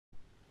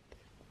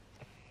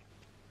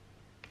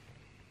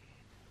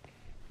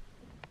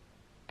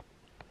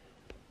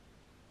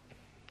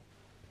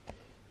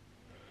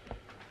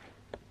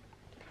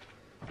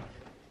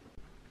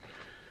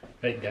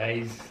Right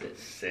guys,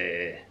 it's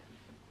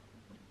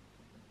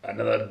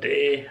another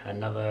day,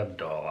 another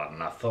dollar,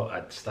 and I thought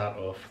I'd start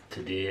off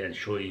today and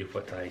show you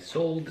what I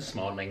sold this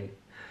morning,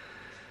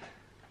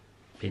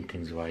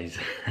 paintings wise.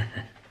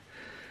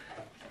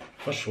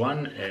 First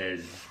one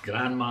is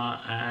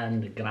Grandma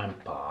and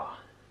Grandpa.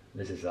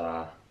 This is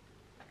a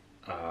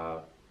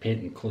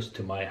painting close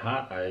to my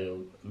heart. I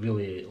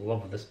really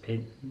love this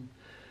painting,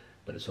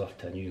 but it's off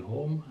to a new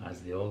home,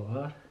 as they all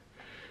are.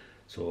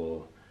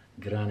 So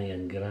Granny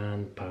and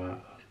Grandpa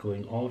are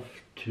going off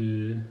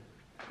to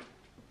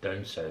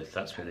down south.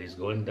 That's where he's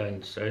going,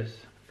 down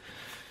south.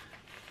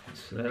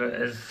 So there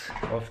it is,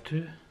 off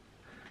to.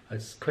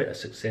 It's quite a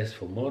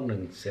successful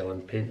morning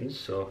selling paintings,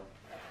 so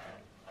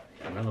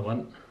another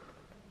one.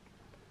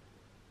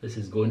 This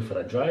is going for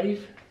a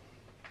drive.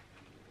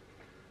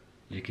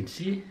 You can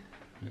see,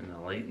 and the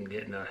lighting,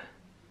 getting the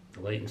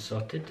lighting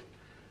sorted.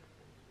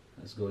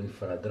 It's going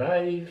for a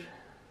drive.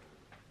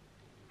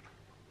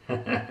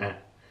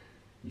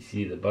 You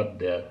see the bird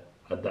there.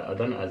 I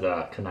done it as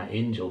a kind of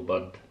angel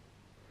bird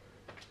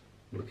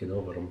looking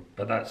over him.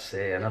 But that's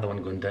another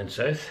one going down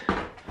south.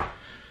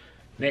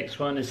 Next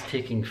one is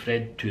taking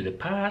Fred to the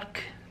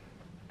park.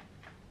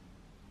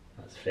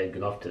 That's Fred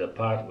going off to the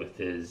park with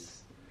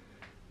his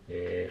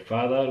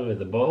father with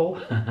the ball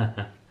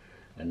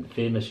and the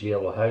famous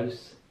yellow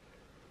house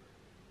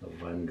of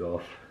Van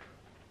Gogh.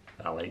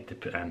 I like to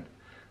put in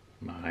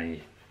my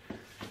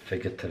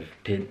figurative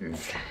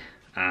paintings.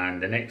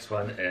 And the next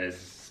one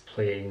is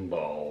playing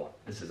ball.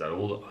 This is an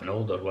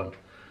older one,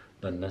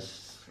 done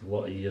this a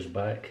lot of years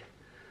back.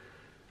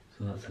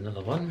 So that's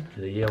another one,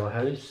 the yellow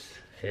house.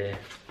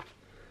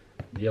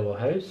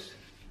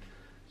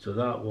 So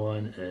that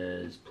one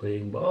is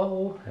playing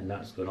ball, and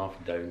that's going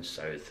off down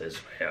south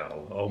as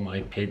well. All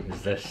my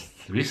paintings this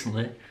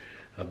recently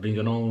have been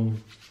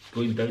going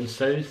down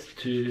south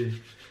to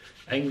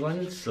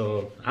England,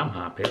 so I'm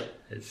happy.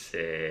 It's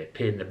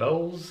paying the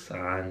bills,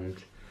 and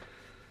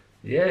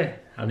yeah,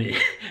 I need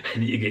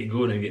to get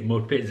going and get more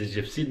paintings. As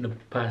you've seen the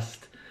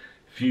past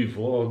few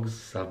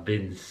vlogs, I've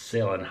been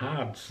selling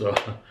hard, so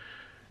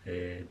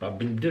but I've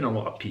been doing a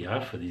lot of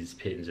PR for these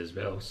paintings as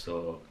well,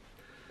 so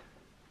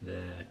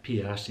the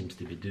PR seems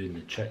to be doing the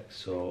trick.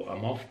 So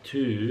I'm off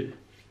to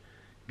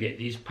get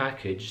these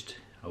packaged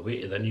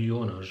away to the new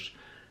owners,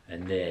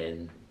 and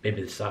then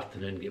maybe this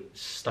afternoon get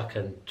stuck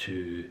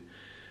into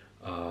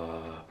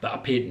a bit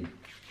of painting.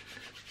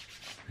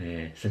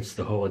 Since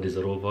the holidays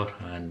are over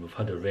and we've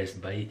had a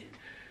respite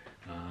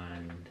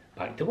and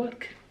back to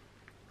work.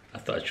 I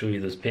thought I'd show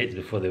you those paintings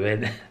before they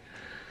went.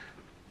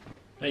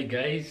 Right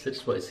guys, I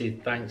just want to say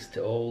thanks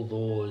to all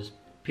those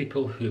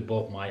people who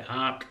bought my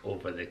art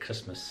over the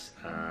Christmas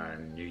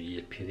and New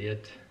Year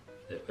period.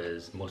 It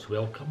was most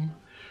welcome,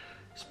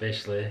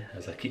 especially,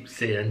 as I keep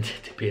saying,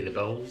 to pay the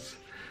bills.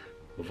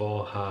 We've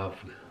all have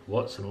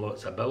lots and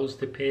lots of bills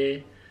to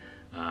pay,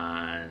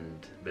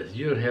 and with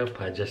your help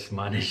I just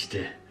managed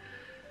to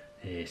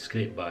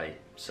scrape by,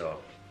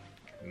 so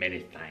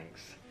many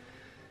thanks.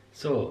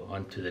 So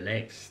on to the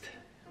next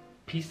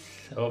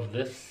piece of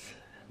this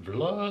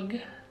vlog.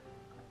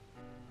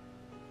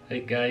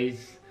 Right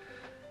guys,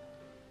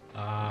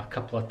 a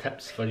couple of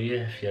tips for you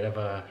if you're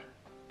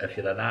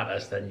an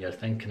artist and you're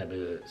thinking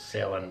about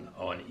selling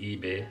on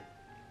eBay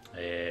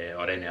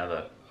or any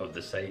other of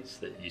the sites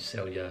that you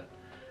sell your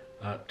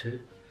art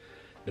to.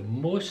 The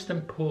most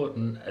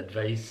important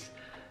advice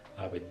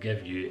I would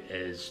give you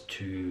is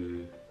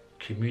to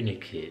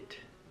communicate.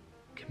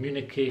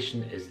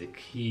 Communication is the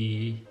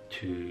key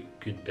to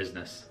good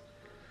business,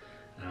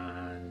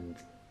 and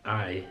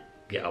I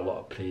get a lot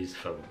of praise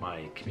for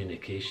my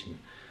communication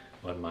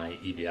on my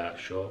eBay art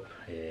shop.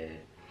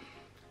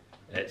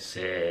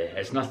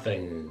 It's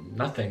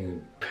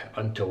nothing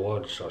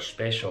untoward or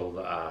special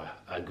that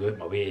I go out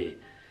my way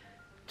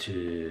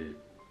to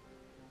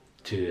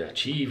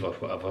achieve or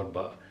whatever,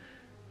 but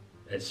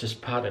it's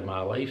just part of my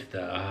life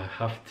that I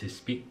have to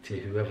speak to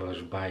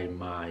whoever's buying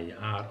my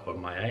art or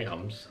my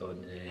items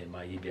on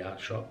my eBay art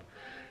shop.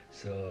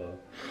 So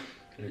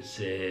it's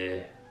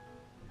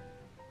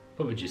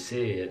what would you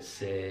say?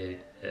 It's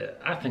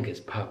I think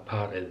it's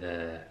part of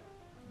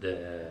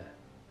the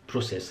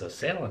process of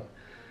selling.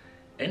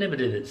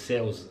 Anybody that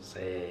sells,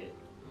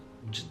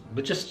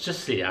 just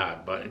say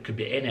art, but it could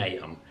be any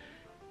item.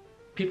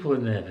 People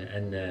in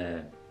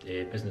the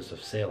business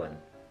of selling,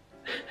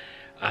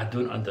 I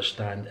don't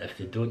understand if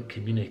they don't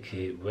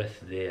communicate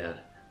with their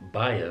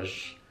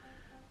buyers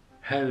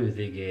how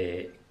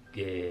they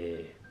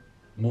get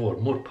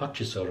more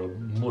purchaser or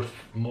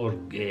more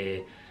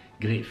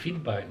great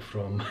feedback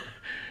from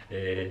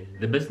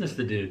the business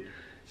they do.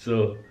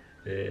 So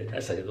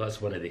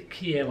that's one of the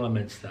key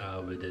elements that I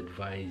would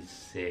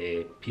advise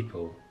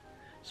people,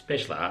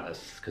 especially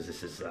artists, because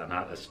this is an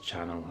artist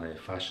channel,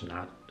 fashion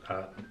art,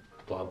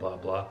 blah blah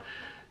blah.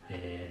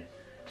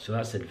 So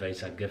that's the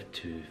advice I give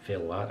to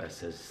fellow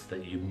artists, is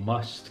that you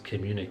must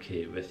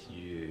communicate with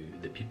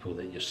the people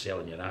that you're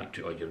selling your art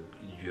to, or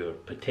your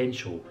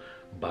potential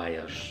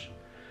buyers.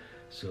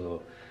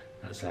 So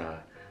that's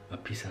a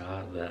piece of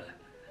art that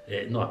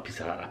not a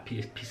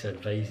piece of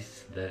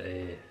advice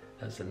that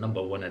that's the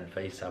number one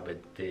advice I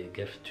would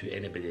give to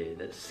anybody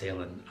that's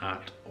selling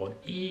art on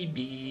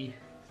eBay.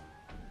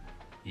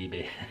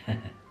 eBay.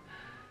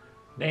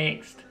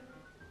 Next.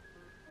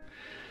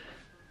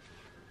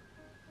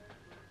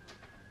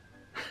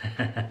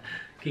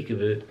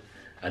 Kickaboo.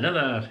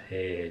 Another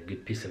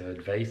good piece of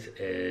advice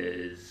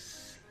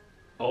is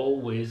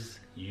always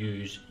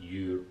use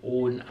your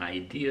own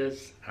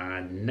ideas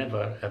and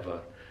never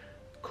ever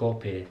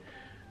copy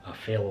a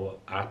fellow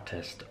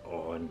artist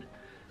on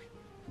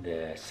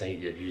the site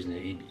you're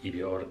using,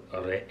 eBay or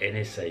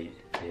any site.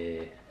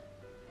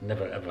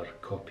 Never ever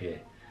copy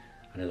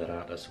another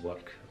artist's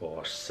work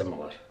or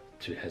similar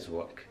to his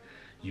work.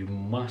 You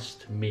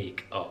must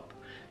make up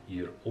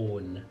your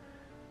own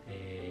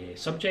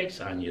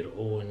subjects and your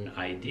own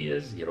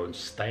ideas, your own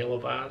style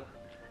of art,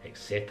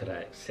 etc,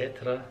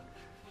 etc.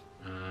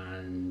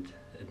 And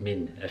I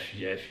mean,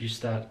 if you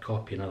start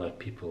copying other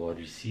people, or if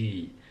you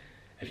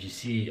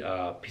see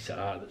a piece of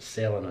art that's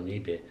selling on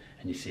eBay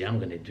and you say, I'm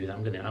going to do that,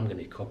 I'm going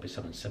to copy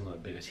something similar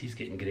because he's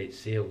getting great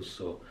sales,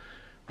 so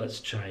let's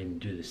try and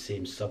do the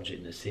same subject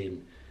and the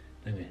same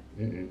thing.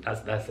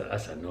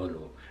 That's a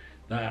no-no.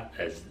 That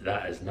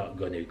is not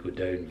going to go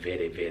down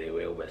very, very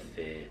well with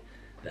the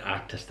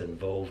artist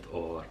involved,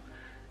 or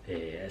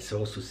it's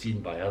also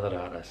seen by other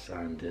artists,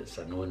 and it's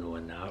a no-no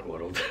in the art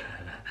world.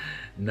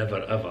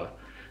 Never ever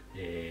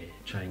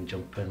try and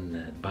jump in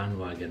the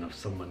bandwagon of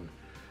some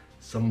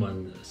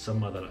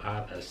other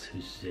artist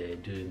who's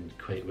doing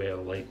quite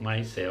well. Like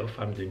myself,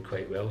 I'm doing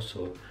quite well,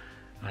 so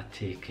I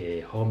take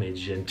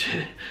homage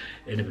into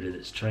anybody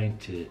that's trying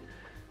to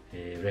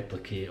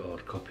replicate or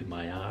copy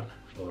my art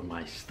or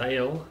my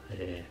style.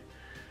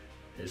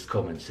 It's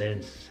common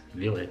sense,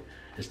 really.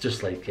 It's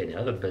just like any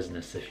other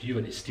business. If you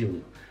were to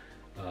steal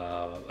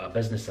a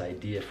business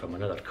idea from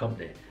another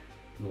company,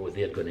 well,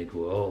 they're going to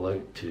go all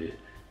out to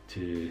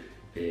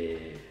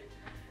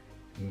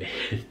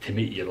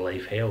make your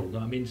life hell, you know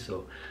what I mean?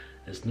 So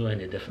it's not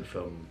any different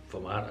from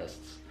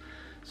artists.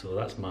 So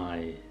that's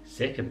my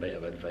second bit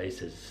of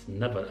advice, is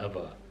never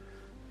ever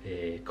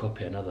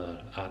copy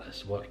another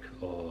artist's work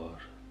or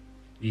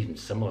even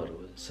similar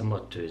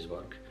to his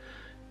work.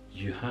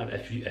 You have,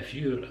 if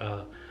you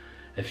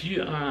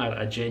are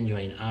a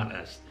genuine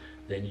artist,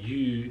 then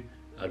you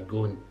are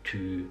going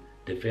to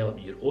develop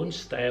your own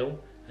style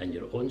and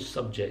your own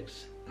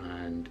subjects.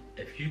 And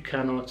if you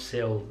cannot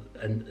sell,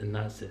 and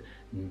that's it,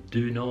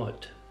 do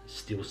not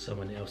steal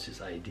someone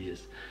else's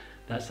ideas.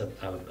 That's a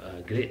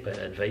great bit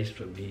of advice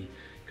from me,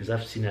 because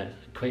I've seen it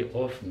quite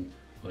often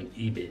on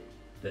eBay.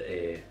 That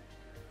I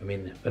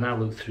mean, when I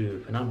look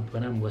through,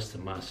 when I'm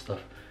listing my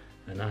stuff,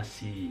 and I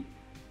see,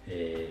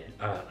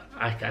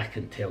 I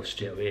can tell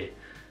straight away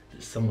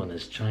that someone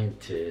is trying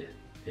to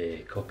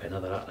copy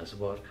another artist's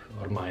work,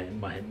 or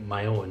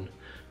my own,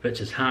 which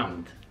has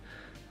happened.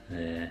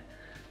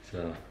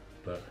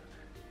 But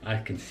I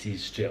can see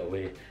straight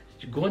away.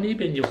 You go on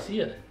eBay and you'll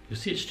see it. You'll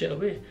see it straight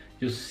away.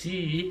 You'll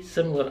see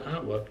similar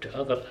artwork to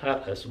other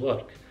artists'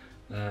 work,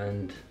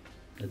 and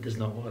it does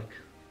not work.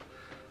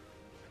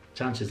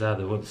 Chances are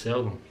they won't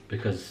sell them,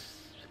 because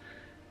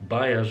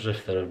buyers,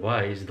 if they're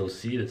wise, they'll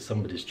see that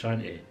somebody's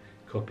trying to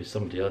copy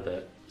somebody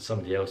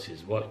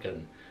else's work,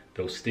 and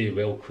they'll stay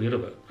well clear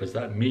of it, because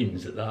that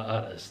means that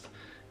artist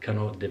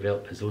cannot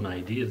develop his own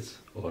ideas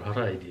or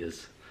her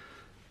ideas.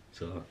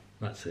 So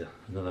that's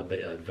another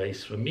bit of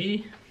advice from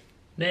me.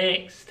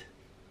 Next.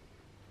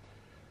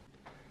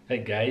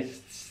 Right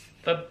guys,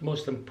 third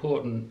most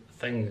important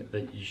thing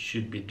that you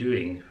should be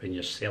doing when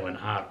you're selling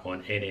art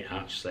on any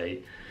art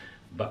site,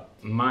 but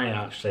my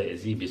art site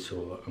is eBay,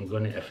 so I'm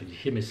going to, if you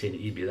hear me saying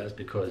eBay, that's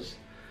because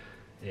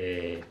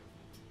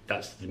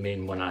that's the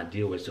main one I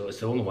deal with, so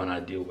it's the only one I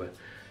deal with.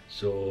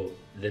 So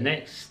the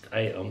next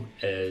item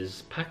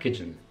is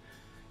packaging.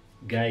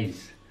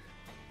 Guys,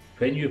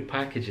 when you're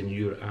packaging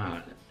your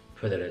art,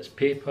 whether it's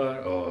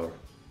paper or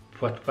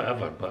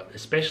whatever, but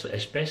especially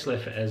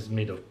if it is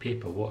made of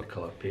paper,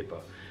 watercolor paper,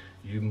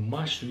 you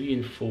must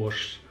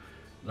reinforce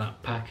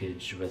that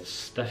package with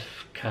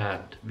stiff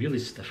card, really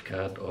stiff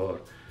card, or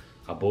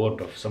a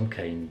board of some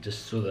kind,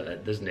 just so that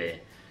it doesn't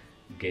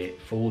get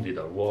folded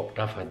or warped.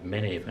 I've had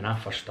many, when I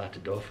first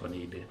started off on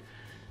eBay,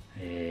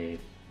 I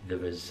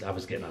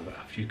was getting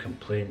a few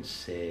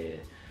complaints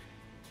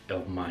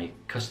of my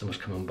customers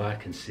coming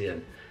back and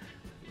saying,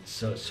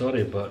 "So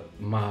sorry, but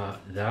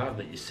the art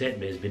that you sent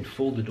me has been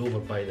folded over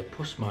by the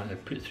postman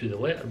and put through the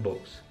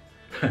letterbox."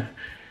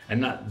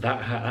 And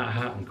that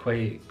happened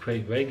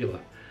quite regular.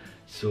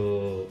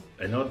 So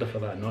in order for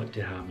that not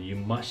to happen, you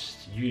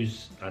must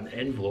use an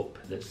envelope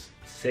that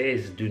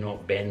says "do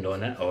not bend"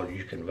 on it, or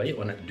you can write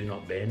on it "do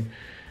not bend."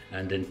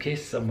 And in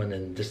case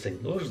someone just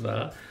ignores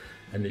that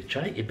and they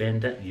try to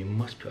bend it, you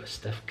must put a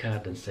stiff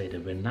card inside.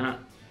 And when that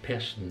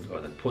person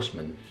or the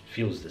postman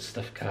feels the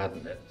stiff card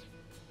in it,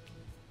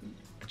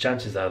 the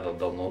chances are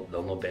they'll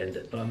not bend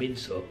it. You know what I mean?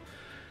 So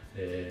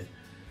very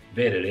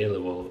rarely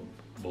will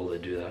they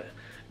do that.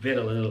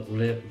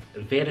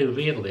 Very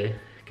rarely,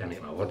 can't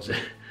get my words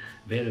out.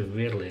 Very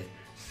rarely,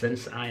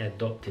 since I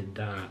adopted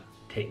that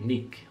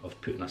technique of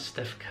putting a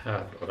stiff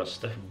card or a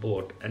stiff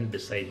board in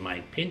beside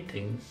my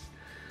paintings,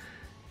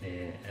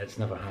 it's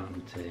never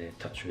happened to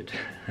Touchwood.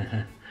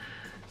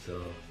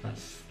 So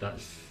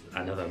that's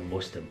another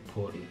most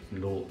important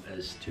note,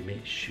 is to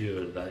make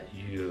sure that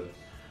your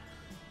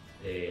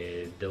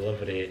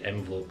delivery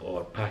envelope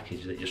or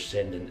package that you're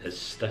sending is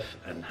stiff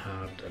and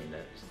hard, and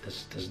that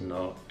this does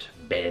not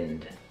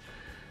bend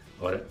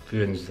or it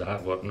ruins the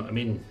artwork. I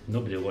mean,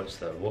 nobody wants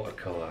their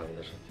watercolour.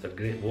 They're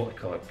great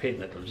watercolour paint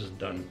that they've just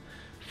done,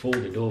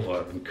 folded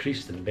over and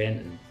creased and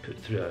bent and put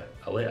through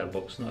a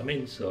letterbox, you know what I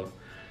mean? So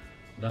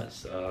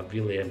that's a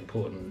really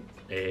important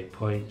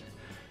point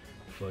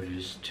for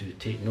you to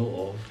take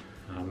note of.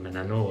 And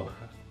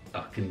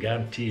I can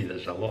guarantee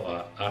there's a lot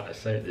of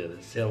artists out there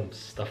that sell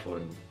stuff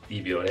on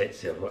eBay or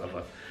Etsy or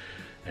whatever,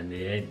 and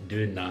they ain't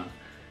doing that,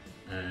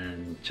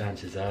 and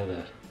chances are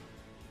their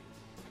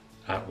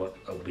artwork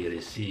will be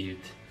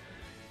received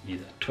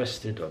either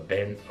twisted or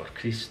bent or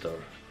creased or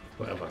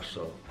whatever.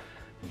 So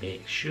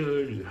make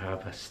sure you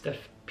have a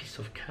stiff piece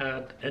of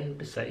card in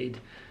beside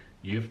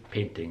your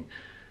painting.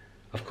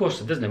 Of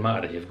course, it doesn't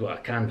matter if you've got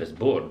a canvas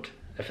board.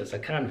 If it's a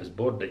canvas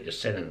board that you're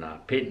sending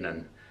that painting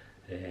in,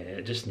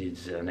 it just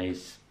needs a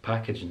nice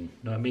packaging, you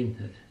know what I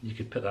mean? You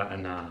could put that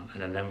in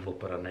an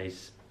envelope or a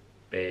nice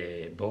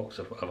box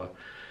or whatever,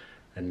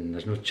 and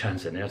there's no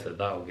chance on earth that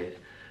that'll get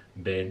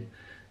bent.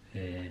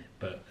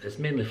 But it's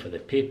mainly for the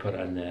paper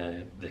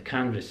and the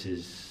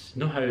canvases.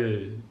 You know how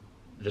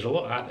there's a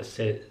lot of artists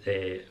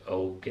that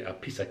will get a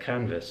piece of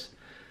canvas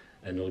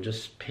and they'll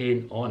just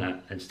paint on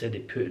it instead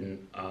of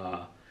putting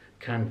a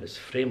canvas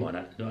frame on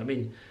it, you know what I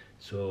mean?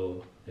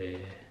 So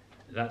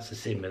that's the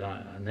same with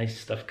that. A nice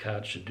stiff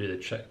card should do the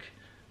trick,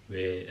 where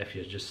if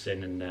you're just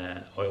sending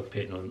oil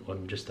paint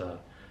on just a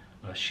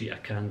sheet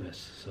of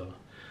canvas. So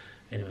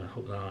anyway, I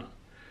hope that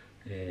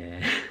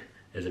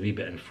is a wee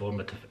bit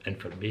informative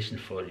information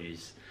for you.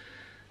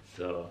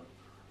 So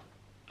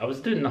I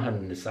was doing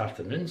nothing this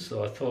afternoon,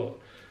 so I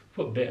thought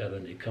what better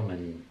than to come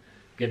and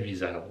give you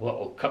a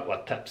little couple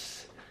of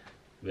tips.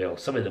 Well,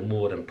 some of the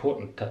more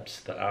important tips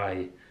that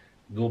I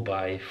go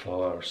by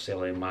for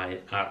selling my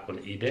art on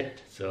eBay.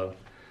 So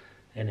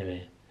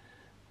anyway,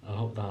 I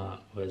hope that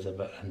was a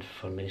bit of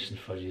information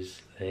for you.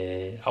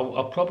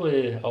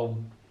 I'll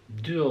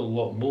do a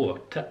lot more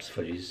tips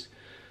for you,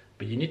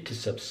 but you need to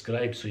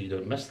subscribe so you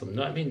don't miss them, you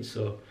know what I mean?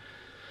 So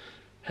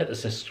hit the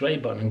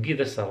subscribe button and give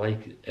this a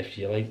like if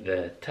you like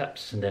the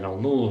tips, and then I'll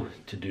know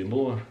to do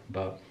more.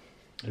 But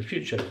in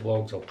future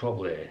vlogs I'll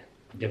probably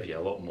give you a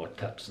lot more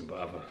tips and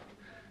whatever,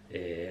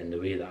 in the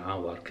way that I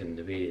work and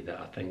the way that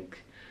I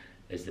think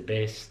is the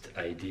best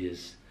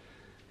ideas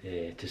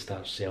to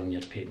start selling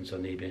your paintings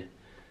on eBay.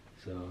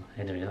 So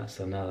anyway, that's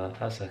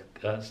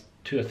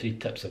 2 or 3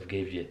 tips I've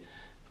gave you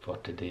for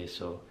today.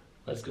 So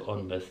let's go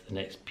on with the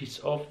next piece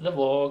of the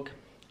vlog.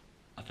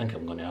 I think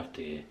I'm going to have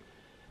to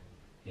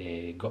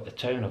go up to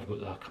town. I've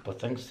got a couple of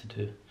things to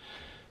do.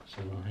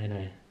 So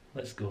anyway,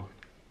 let's go.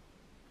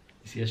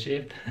 You see I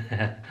shaved?